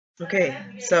Okay,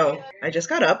 so I just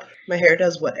got up. My hair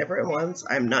does whatever it wants.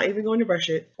 I'm not even going to brush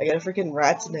it. I get a freaking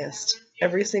rat's nest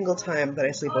every single time that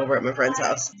I sleep over at my friend's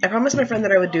house. I promised my friend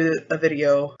that I would do a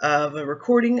video of a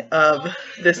recording of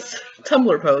this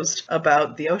Tumblr post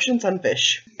about the ocean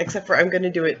sunfish, except for I'm going to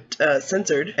do it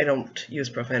censored. I don't use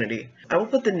profanity. I will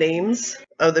put the names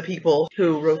of the people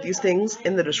who wrote these things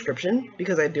in the description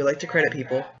because I do like to credit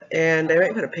people. And I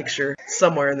might put a picture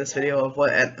somewhere in this video of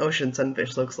what an ocean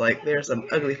sunfish looks like. They're some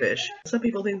ugly fish. Some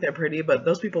people think they're pretty, but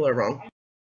those people are wrong.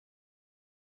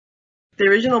 The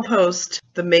original post,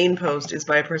 the main post, is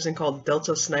by a person called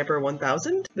Delta Sniper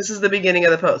 1000. This is the beginning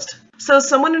of the post. So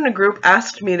someone in a group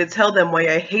asked me to tell them why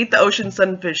I hate the ocean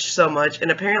sunfish so much, and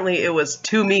apparently it was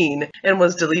too mean and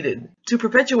was deleted. To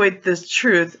perpetuate this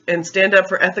truth and stand up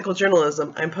for ethical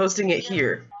journalism, I'm posting it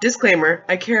here. Disclaimer,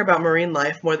 I care about marine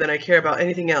life more than I care about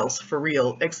anything else, for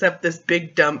real, except this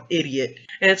big dumb idiot.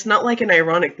 And it's not like an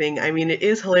ironic thing, I mean it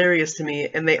is hilarious to me,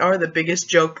 and they are the biggest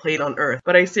joke played on Earth,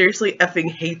 but I seriously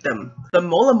effing hate them. The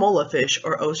mola mola fish,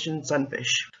 or ocean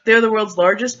sunfish. They are the world's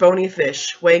largest bony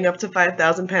fish, weighing up to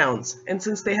 5,000 pounds, and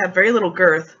since they have very little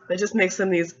girth, that just makes them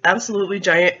these absolutely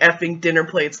giant effing dinner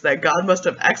plates that God must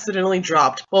have accidentally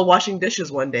dropped while washing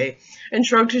dishes one day, and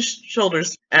shrugged his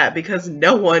shoulders at because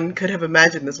no one could have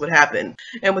imagined this would happen,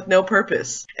 and with no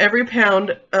purpose. Every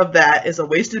pound of that is a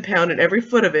wasted pound, and every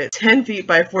foot of it, 10 feet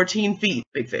by 14 feet,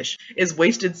 big fish, is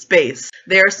wasted space.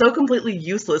 They are so completely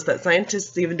useless that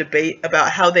scientists even debate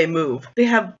about how they move. They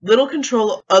have little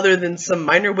control other than some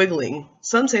minor wiggling.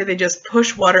 Some say they just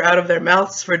push water out of their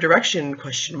mouths for direction,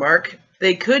 question mark.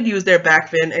 They could use their back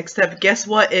fin, except guess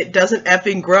what? It doesn't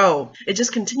effing grow. It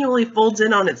just continually folds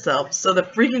in on itself, so the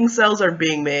freaking cells are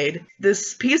being made.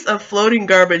 This piece of floating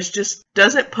garbage just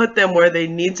doesn't put them where they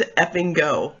need to effing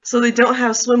go. So they don't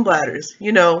have swim bladders.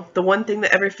 You know, the one thing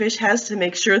that every fish has to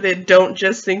make sure they don't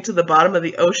just sink to the bottom of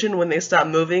the ocean when they stop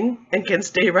moving and can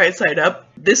stay right side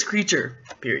up. This creature,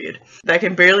 period, that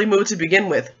can barely move to begin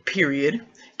with, period,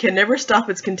 can never stop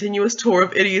its continuous tour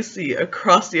of idiocy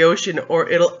across the ocean or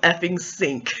it'll effing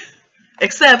sink.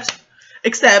 Except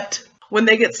when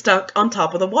they get stuck on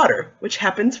top of the water, which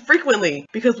happens frequently,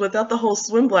 because without the whole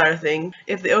swim bladder thing,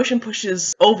 if the ocean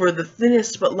pushes over the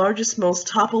thinnest but largest, most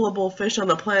toppleable fish on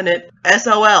the planet,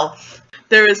 SOL.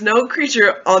 There is no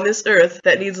creature on this earth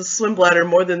that needs a swim bladder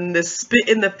more than this spit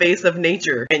in the face of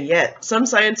nature. And yet, some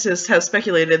scientists have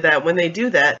speculated that when they do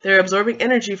that, they're absorbing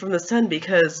energy from the sun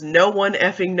because no one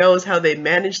effing knows how they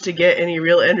managed to get any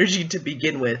real energy to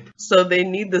begin with. So they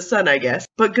need the sun, I guess.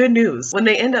 But good news, when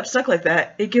they end up stuck like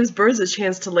that, it gives birds a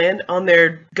chance to land on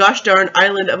their gosh darn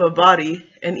island of a body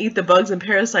and eat the bugs and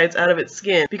parasites out of its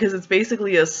skin because it's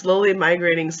basically a slowly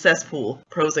migrating cesspool.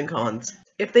 Pros and cons.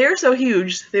 If they are so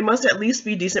huge, they must at least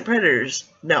be decent predators.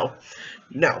 No.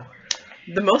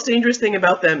 The most dangerous thing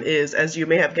about them is, as you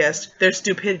may have guessed, their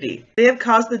stupidity. They have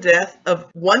caused the death of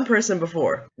one person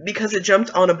before, because it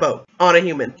jumped on a boat, on a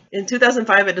human. In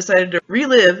 2005, it decided to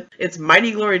relive its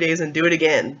mighty glory days and do it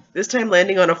again, this time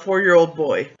landing on a 4-year-old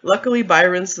boy. Luckily,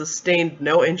 Byron sustained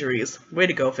no injuries. Way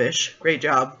to go, fish. Great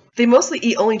job. They mostly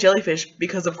eat only jellyfish,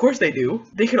 because of course they do.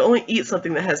 They can only eat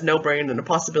something that has no brain and a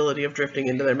possibility of drifting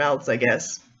into their mouths, I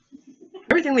guess.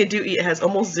 Everything they do eat has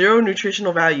almost zero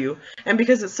nutritional value, and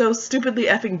because it's so stupidly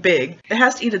effing big, it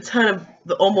has to eat a ton of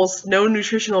the almost no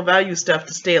nutritional value stuff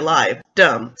to stay alive.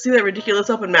 Dumb. See that ridiculous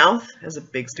open mouth? It has a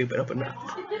big stupid open mouth.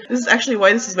 This is actually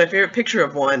why this is my favorite picture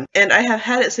of one, and I have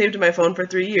had it saved in my phone for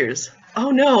 3 years.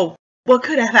 Oh no! What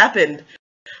could have happened?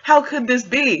 How could this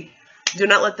be? Do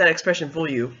not let that expression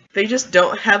fool you. They just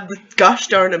don't have the gosh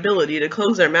darn ability to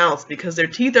close their mouths because their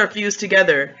teeth are fused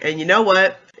together, and you know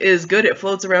what? It is good it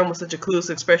floats around with such a clueless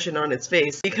expression on its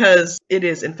face, because it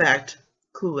is, in fact,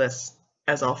 clueless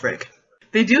as all frick.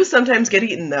 They do sometimes get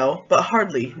eaten though, but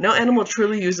hardly. No animal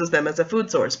truly uses them as a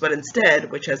food source, but instead,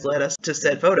 which has led us to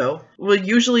said photo, will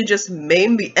usually just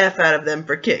maim the F out of them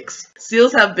for kicks.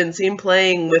 Seals have been seen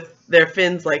playing with their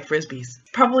fins like frisbees.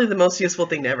 Probably the most useful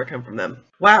thing to ever come from them.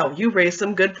 Wow, you raised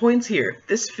some good points here.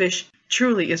 This fish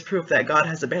truly is proof that God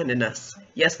has abandoned us.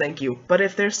 Yes, thank you. But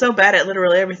if they're so bad at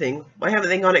literally everything, why haven't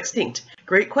they gone extinct?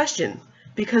 Great question.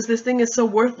 Because this thing is so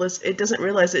worthless, it doesn't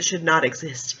realize it should not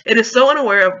exist. It is so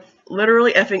unaware of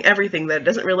literally effing everything that it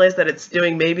doesn't realize that it's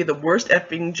doing maybe the worst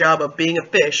effing job of being a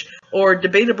fish, or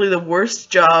debatably the worst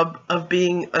job of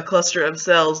being a cluster of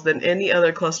cells than any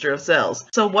other cluster of cells.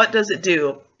 So what does it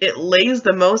do? It lays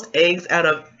the most eggs out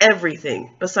of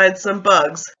everything. Besides some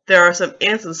bugs, there are some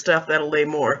ants and stuff that'll lay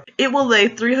more. It will lay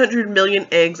 300 million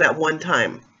eggs at one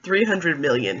time. 300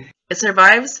 million. It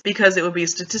survives because it would be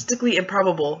statistically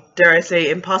improbable, dare I say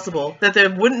impossible, that there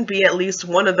wouldn't be at least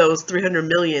one of those 300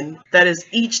 million, that is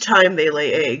each time they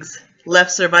lay eggs,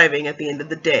 left surviving at the end of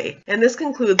the day. And this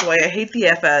concludes why I hate the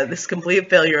F out of this complete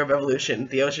failure of evolution,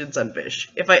 the ocean sunfish.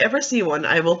 If I ever see one,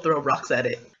 I will throw rocks at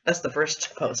it. That's the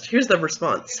first post. Here's the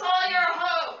response. Call your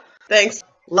hoe! Thanks.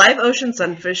 Live ocean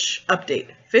sunfish update.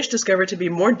 Fish discovered to be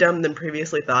more dumb than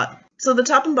previously thought. So the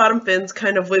top and bottom fins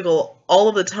kind of wiggle all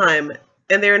of the time,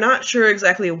 and they're not sure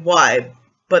exactly why,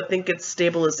 but think it's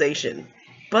stabilization.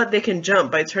 But they can jump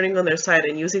by turning on their side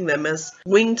and using them as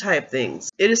wing-type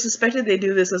things. It is suspected they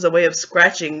do this as a way of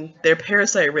scratching their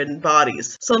parasite-ridden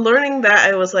bodies. So learning that,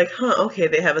 I was like, okay,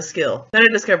 they have a skill. Then I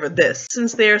discovered this.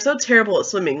 Since they are so terrible at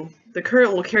swimming, the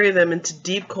current will carry them into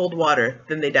deep cold water,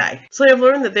 then they die. So I've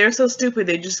learned that they're so stupid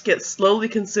they just get slowly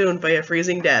consumed by a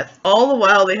freezing death. All the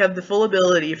while they have the full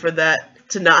ability for that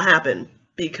to not happen,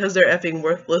 because they're effing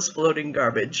worthless floating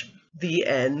garbage. The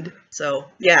end. So,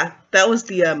 yeah, that was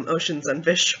the ocean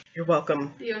sunfish. You're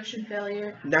welcome. The ocean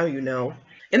failure. Now you know.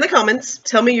 In the comments,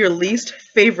 tell me your least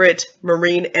favorite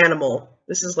marine animal.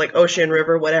 This is like ocean,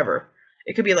 river, whatever.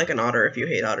 It could be like an otter if you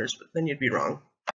hate otters, but then you'd be wrong.